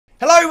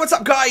Hello, what's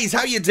up guys?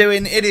 How you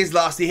doing? It is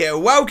Lasty here.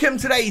 Welcome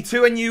today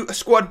to a new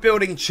squad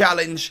building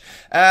challenge.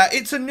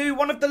 It's a new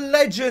one of the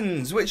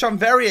legends, which I'm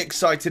very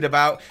excited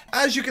about.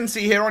 As you can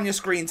see here on your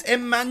screens,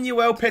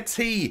 Emmanuel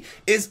Petit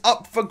is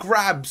up for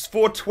grabs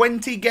for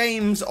 20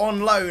 games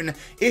on loan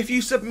if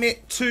you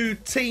submit 2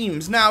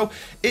 teams. Now,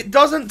 it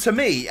doesn't, to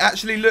me,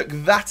 actually look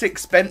that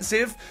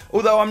expensive,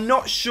 although I'm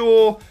not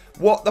sure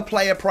what the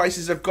player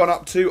prices have gone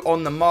up to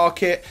on the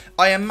market.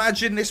 I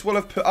imagine this will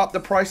have put up the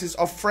prices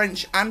of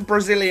French and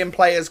Brazilian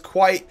players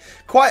quite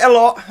a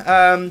lot,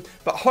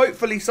 but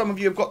hopefully some of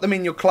you have got them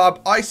in your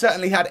club. I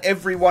certainly had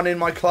everyone in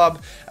my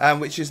club,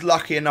 which is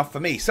lucky enough for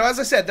me. So as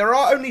I said, there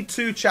are only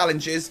 2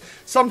 challenges.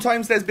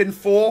 Sometimes there's been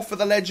 4 for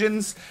the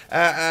legends,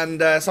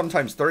 and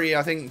sometimes 3.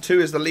 I think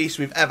 2 is the least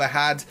we've ever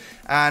had.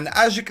 And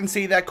as you can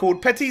see, they're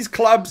called Petit's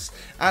Clubs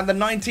and the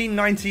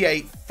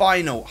 1998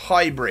 Final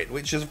Hybrid,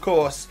 which is of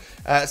course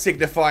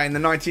signifying the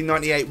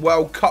 1998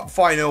 World Cup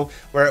final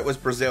where it was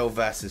Brazil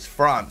versus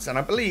France. And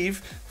I believe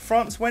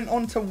France went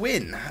on to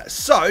win.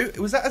 So,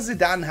 was that a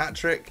Zidane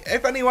hat-trick?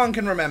 If anyone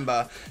can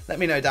remember, let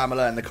me know down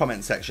below in the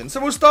comment section. So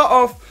we'll start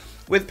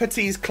off with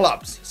Petit's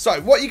Clubs.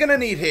 So, what you're going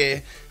to need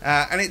here,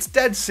 and it's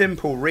dead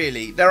simple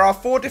really, there are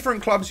 4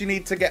 different clubs you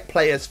need to get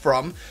players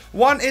from.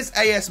 One is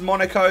AS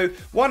Monaco,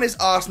 one is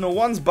Arsenal,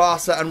 one's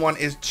Barca, and one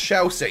is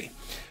Chelsea.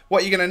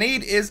 What you're going to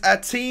need is a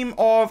team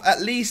of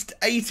at least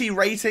 80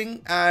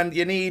 rating, and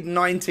you need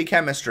 90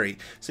 chemistry.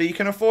 So you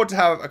can afford to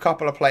have a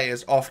couple of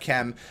players off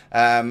chem,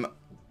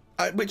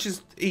 which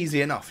is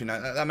easy enough, you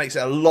know, that makes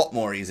it a lot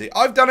more easy.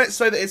 I've done it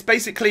so that it's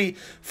basically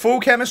full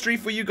chemistry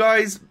for you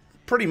guys,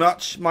 pretty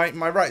much. My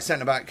right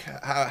centre-back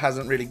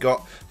hasn't really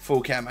got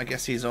full chem. I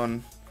guess he's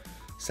on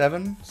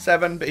 7,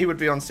 but he would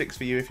be on 6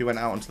 for you if you went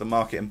out onto the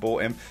market and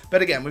bought him.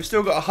 But again, we've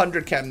still got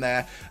 100 chem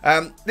there.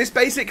 This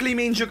basically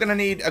means you're going to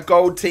need a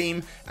gold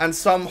team and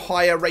some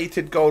higher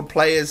rated gold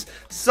players,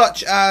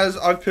 such as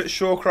I've put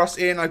Shawcross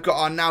in, I've got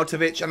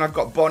Arnautovic, and I've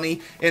got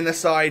Bonnie in the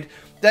side.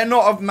 They're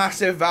not of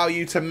massive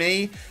value to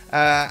me,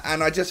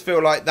 and I just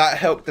feel like that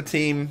helped the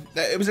team.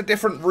 It was a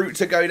different route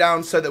to go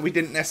down so that we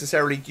didn't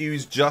necessarily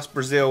use just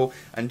Brazil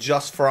and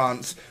just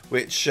France,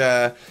 which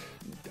are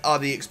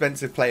the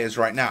expensive players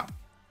right now.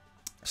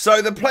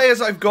 So the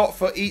players I've got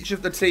for each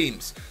of the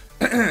teams.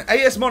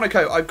 AS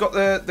Monaco, I've got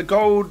the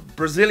gold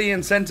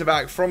Brazilian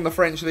centre-back from the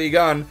French Ligue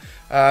 1.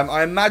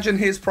 I imagine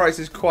his price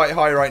is quite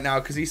high right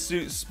now because he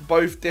suits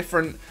both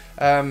different,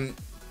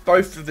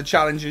 both of the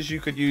challenges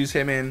you could use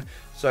him in.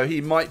 So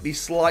he might be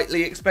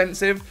slightly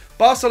expensive.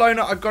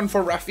 Barcelona, I've gone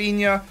for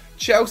Rafinha.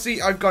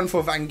 Chelsea, I've gone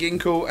for Van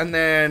Ginkel. And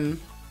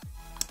then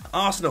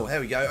Arsenal,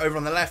 there we go, over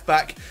on the left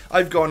back,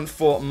 I've gone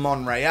for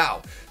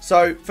Monreal.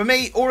 So for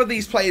me, all of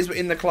these players were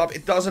in the club.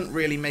 It doesn't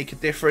really make a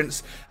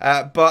difference,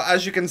 but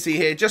as you can see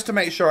here, just to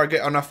make sure I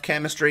get enough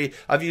chemistry,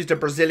 I've used a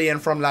Brazilian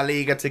from La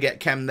Liga to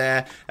get chem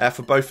there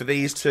for both of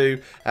these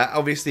 2.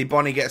 Obviously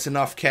Bonnie gets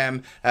enough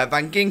chem,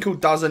 Van Ginkel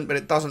doesn't, but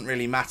it doesn't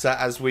really matter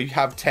as we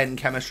have 10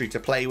 chemistry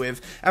to play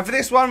with. And for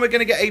this one, we're going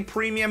to get a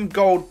premium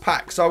gold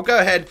pack, so I'll go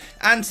ahead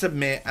and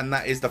submit, and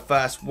that is the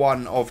first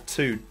one of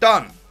 2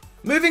 done.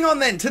 Moving on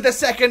then to the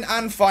second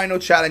and final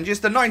challenge, it's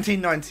the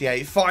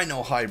 1998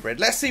 Final Hybrid.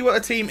 Let's see what the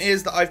team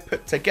is that I've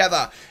put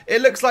together.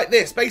 It looks like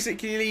this.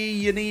 Basically,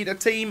 you need a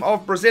team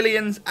of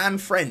Brazilians and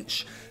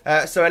French.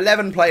 So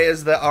 11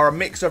 players that are a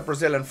mix of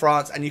Brazil and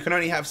France, and you can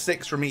only have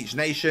 6 from each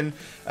nation.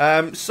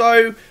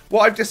 So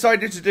what I've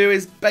decided to do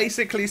is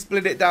basically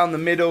split it down the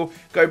middle,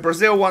 go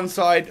Brazil one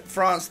side,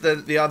 France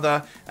the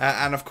other,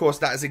 and of course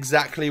that is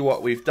exactly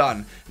what we've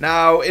done.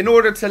 Now, in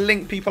order to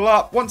link people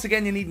up, once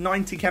again you need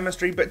 90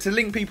 chemistry, but to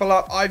link people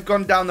up, I've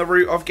gone down the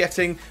route of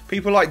getting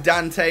people like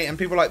Dante and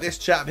people like this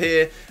chap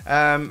here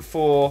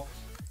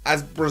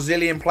as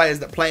Brazilian players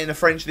that play in the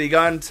French Ligue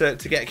 1 to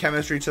get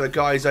chemistry to the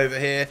guys over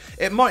here.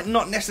 It might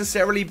not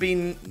necessarily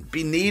be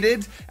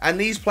needed, and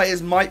these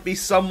players might be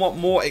somewhat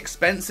more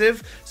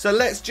expensive. So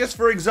let's just,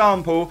 for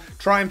example,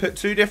 try and put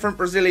 2 different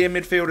Brazilian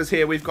midfielders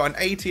here. We've got an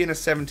 80 and a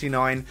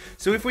 79.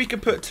 So if we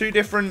could put 2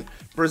 different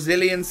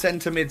Brazilian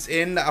centre mids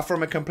in that are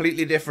from a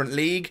completely different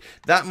league,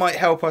 that might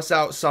help us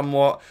out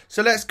somewhat.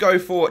 So let's go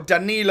for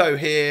Danilo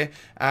here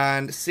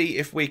and see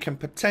if we can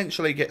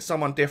potentially get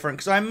someone different,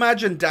 because I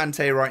imagine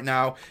Dante right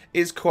now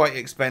is quite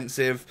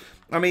expensive.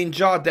 I mean,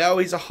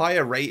 Jardel, he's a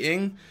higher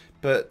rating,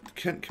 but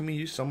can we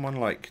use someone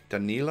like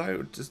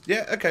Danilo?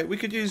 Yeah, okay, we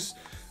could use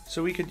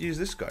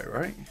this guy,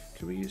 right?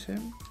 Could we use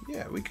him?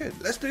 Yeah, we could.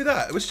 Let's do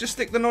that. Let's just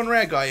stick the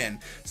non-rare guy in.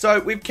 So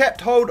we've kept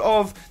hold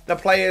of the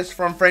players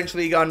from French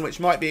Ligue 1, which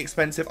might be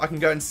expensive. I can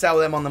go and sell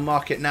them on the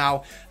market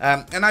now.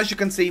 And as you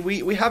can see,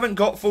 we haven't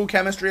got full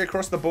chemistry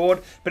across the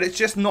board, but it's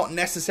just not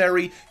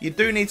necessary. You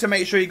do need to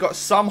make sure you've got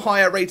some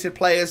higher rated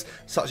players,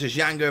 such as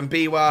Yango and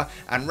Biwa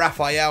and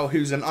Raphael,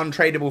 who's an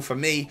untradeable for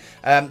me,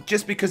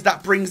 just because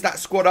that brings that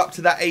squad up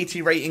to that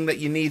 80 rating that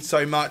you need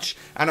so much.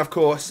 And of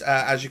course,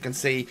 as you can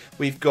see,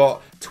 we've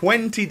got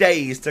 20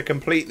 days to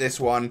complete this this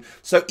one.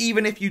 So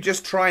even if you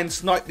just try and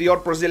snipe the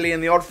odd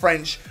Brazilian, the odd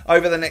French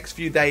over the next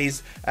few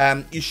days,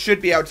 you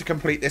should be able to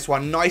complete this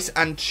one nice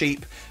and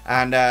cheap,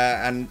 and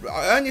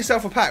earn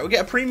yourself a pack. We'll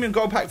get a premium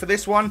gold pack for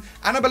this one,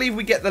 and I believe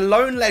we get the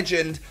lone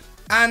legend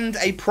and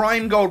a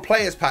prime gold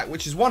players pack,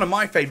 which is one of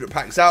my favourite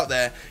packs out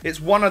there.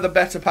 It's one of the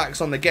better packs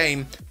on the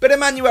game. But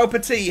Emmanuel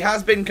Petit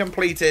has been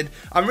completed.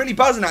 I'm really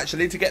buzzing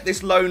actually to get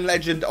this lone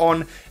legend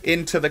on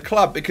into the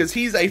club, because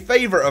he's a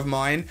favourite of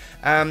mine,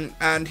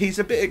 and he's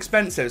a bit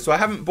expensive, so I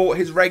haven't bought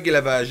his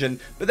regular version.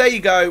 But there you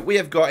go, we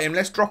have got him.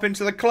 Let's drop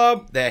into the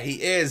club. There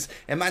he is,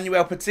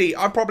 Emmanuel Petit.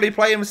 I'd probably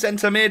play him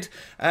centre mid,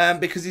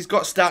 because he's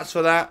got stats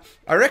for that.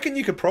 I reckon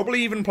you could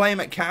probably even play him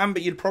at cam,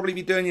 but you'd probably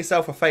be doing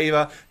yourself a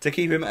favour to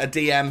keep him at a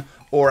DM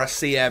or a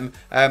CM.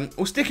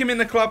 We'll stick him in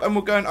the club, and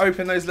we'll go and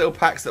open those little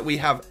packs that we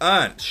have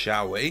earned,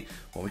 shall we?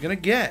 What are we going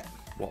to get?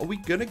 What are we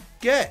going to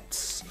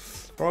get?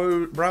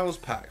 Browse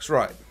packs,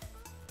 right.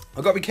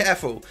 I've got to be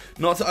careful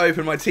not to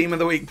open my Team of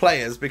the Week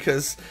players,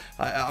 because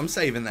I'm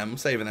saving them.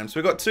 So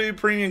we've got 2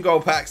 premium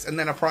gold packs and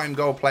then a prime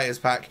gold players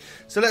pack.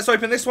 So let's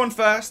open this one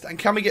first, and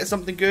can we get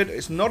something good?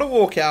 It's not a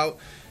walkout.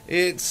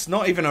 It's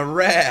not even a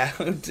rare,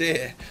 oh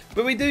dear.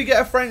 But we do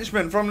get a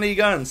Frenchman from Ligue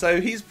 1, so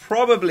he's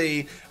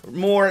probably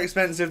more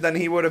expensive than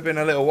he would have been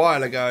a little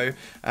while ago.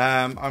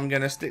 I'm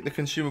going to stick the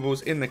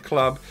consumables in the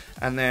club,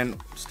 and then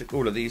stick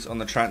all of these on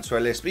the transfer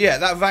list. But yeah,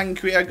 that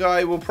Vanquia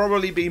guy will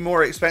probably be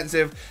more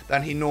expensive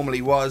than he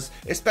normally was,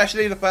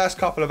 especially the first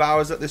couple of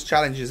hours that this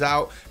challenge is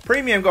out.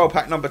 Premium gold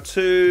pack number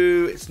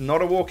 2. It's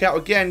not a walkout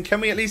again. Can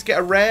we at least get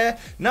a rare?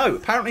 No,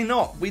 apparently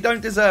not. We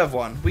don't deserve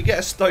one. We get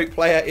a Stoke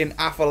player in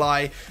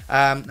Affalai,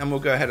 and we'll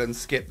go ahead and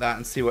skip that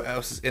and see what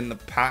else is in the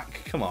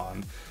pack. Come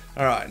on.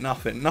 Alright,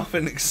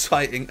 nothing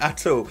exciting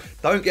at all.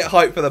 Don't get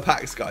hyped for the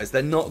packs, guys.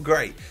 They're not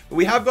great. But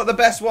we have got the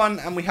best one,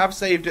 and we have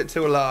saved it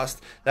to a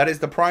last. That is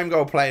the Prime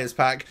Gold Players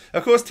pack.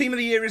 Of course, Team of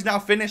the Year is now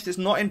finished. It's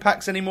not in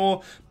packs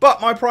anymore. But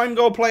my Prime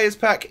Gold Players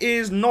pack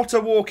is not a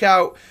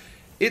walkout.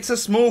 It's a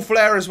small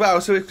flare as well,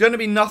 so it's going to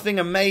be nothing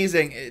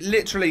amazing.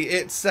 Literally,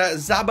 it's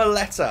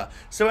Zabaleta.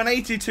 So an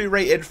 82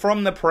 rated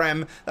from the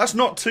Prem. That's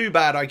not too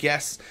bad, I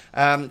guess.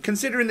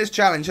 Considering this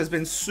challenge has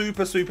been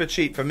super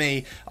cheap for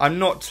me, I'm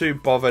not too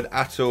bothered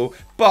at all.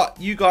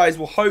 But you guys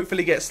will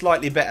hopefully get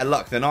slightly better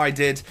luck than I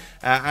did.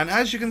 And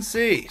as you can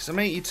see, some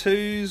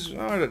 82s.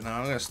 I don't know,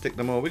 I'm going to stick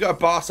them all. We got a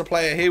Barca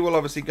player. He will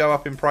obviously go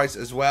up in price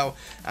as well.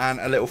 And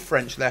a little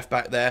French left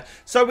back there.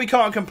 So we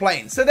can't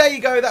complain. So there you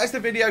go. That's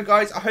the video,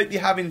 guys. I hope you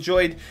have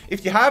enjoyed.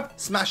 If you have,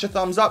 smash a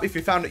thumbs up if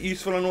you found it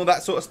useful and all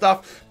that sort of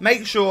stuff.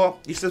 Make sure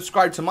you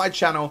subscribe to my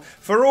channel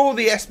for all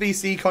the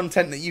SBC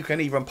content that you can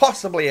even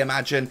possibly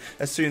imagine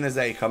as soon as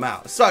they come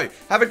out. So,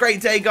 have a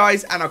great day,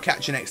 guys, and I'll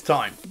catch you next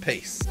time.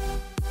 Peace.